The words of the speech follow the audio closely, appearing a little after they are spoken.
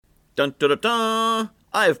Dun dun dun dun!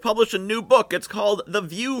 I have published a new book. It's called The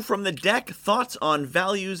View from the Deck, Thoughts on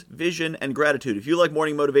Values, Vision, and Gratitude. If you like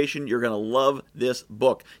morning motivation, you're going to love this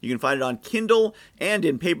book. You can find it on Kindle and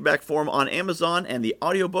in paperback form on Amazon, and the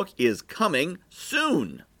audiobook is coming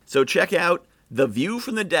soon. So check out The View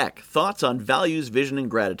from the Deck, Thoughts on Values, Vision, and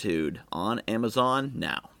Gratitude on Amazon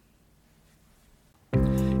now.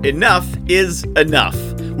 Enough is enough.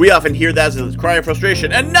 We often hear that as a cry of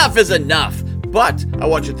frustration. Enough is enough. But I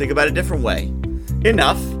want you to think about it a different way.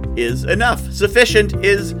 Enough is enough. Sufficient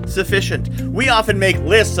is sufficient. We often make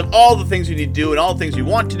lists of all the things we need to do and all the things we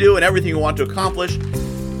want to do and everything we want to accomplish.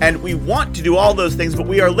 And we want to do all those things, but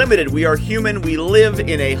we are limited. We are human. We live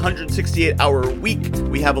in a 168-hour week.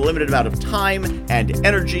 We have a limited amount of time and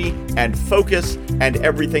energy and focus, and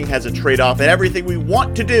everything has a trade-off. And everything we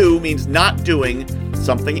want to do means not doing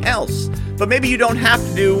something else. But maybe you don't have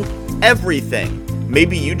to do everything.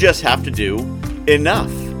 Maybe you just have to do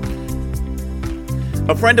enough.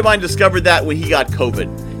 A friend of mine discovered that when he got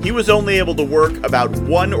COVID. He was only able to work about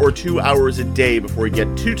 1 or 2 hours a day before he'd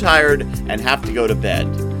get too tired and have to go to bed.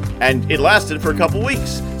 And it lasted for a couple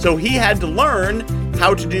weeks. So he had to learn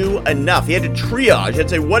how to do enough. He had to triage. He had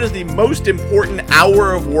to say, what is the most important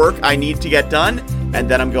hour of work I need to get done? And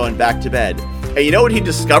then I'm going back to bed. And you know what he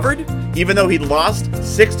discovered? Even though he'd lost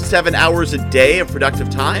 6 to 7 hours a day of productive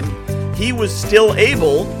time, he was still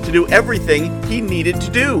able to do everything he needed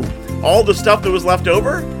to do. All the stuff that was left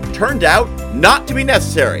over turned out not to be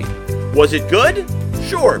necessary. Was it good?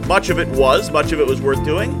 Sure, much of it was worth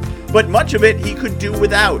doing, but much of it he could do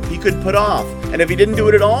without, he could put off. And if he didn't do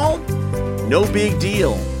it at all, no big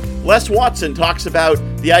deal. Les Watson talks about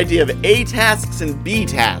the idea of A tasks and B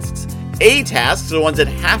tasks. A tasks are the ones that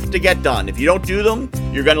have to get done. If you don't do them,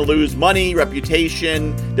 you're going to lose money,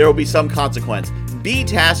 reputation, there will be some consequence. B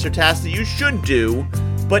tasks are tasks that you should do,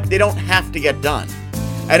 but they don't have to get done.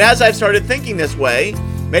 And as I've started thinking this way,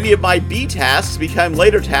 many of my B tasks became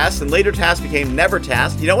later tasks, and later tasks became never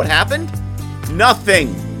tasks. You know what happened?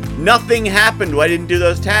 Nothing. Nothing happened when I didn't do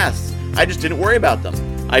those tasks. I just didn't worry about them.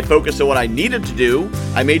 I focused on what I needed to do.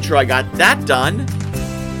 I made sure I got that done.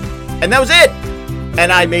 And that was it.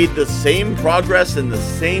 And I made the same progress, and the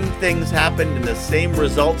same things happened, and the same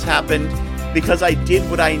results happened, because I did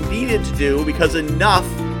what I needed to do, because enough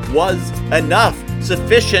was enough.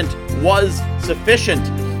 Sufficient was sufficient.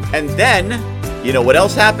 And then, you know what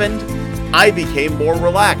else happened? I became more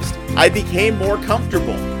relaxed. I became more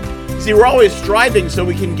comfortable. See, we're always striving so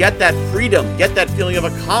we can get that freedom, get that feeling of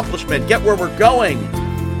accomplishment, get where we're going.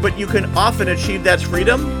 But you can often achieve that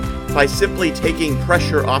freedom by simply taking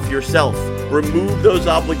pressure off yourself. Remove those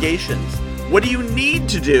obligations. What do you need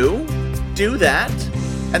to do? Do that.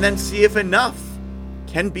 And then see if enough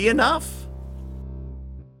can be enough.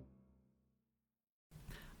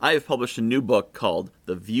 I have published a new book called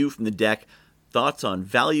The View from the Deck, Thoughts on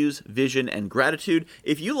Values, Vision, and Gratitude.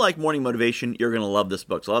 If you like morning motivation, you're going to love this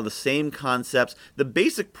book. It's a lot of the same concepts. The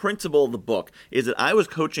basic principle of the book is that I was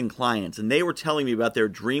coaching clients, and they were telling me about their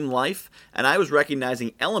dream life, and I was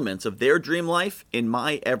recognizing elements of their dream life in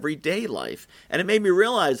my everyday life. And it made me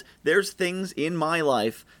realize there's things in my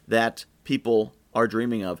life that people are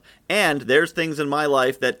dreaming of. And there's things in my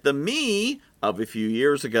life that the me of a few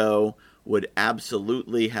years ago would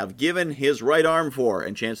absolutely have given his right arm for,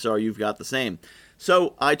 and chances are you've got the same.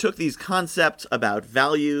 So I took these concepts about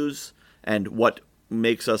values and what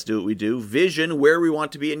makes us do what we do, vision, where we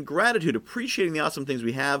want to be, and gratitude, appreciating the awesome things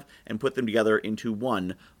we have, and put them together into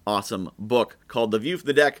one awesome book called The View from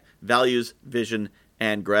the Deck, Values, Vision,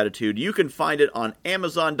 and Gratitude. You can find it on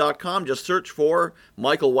Amazon.com. Just search for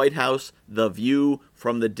Michael Whitehouse, The View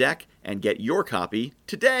from the Deck, and get your copy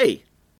today.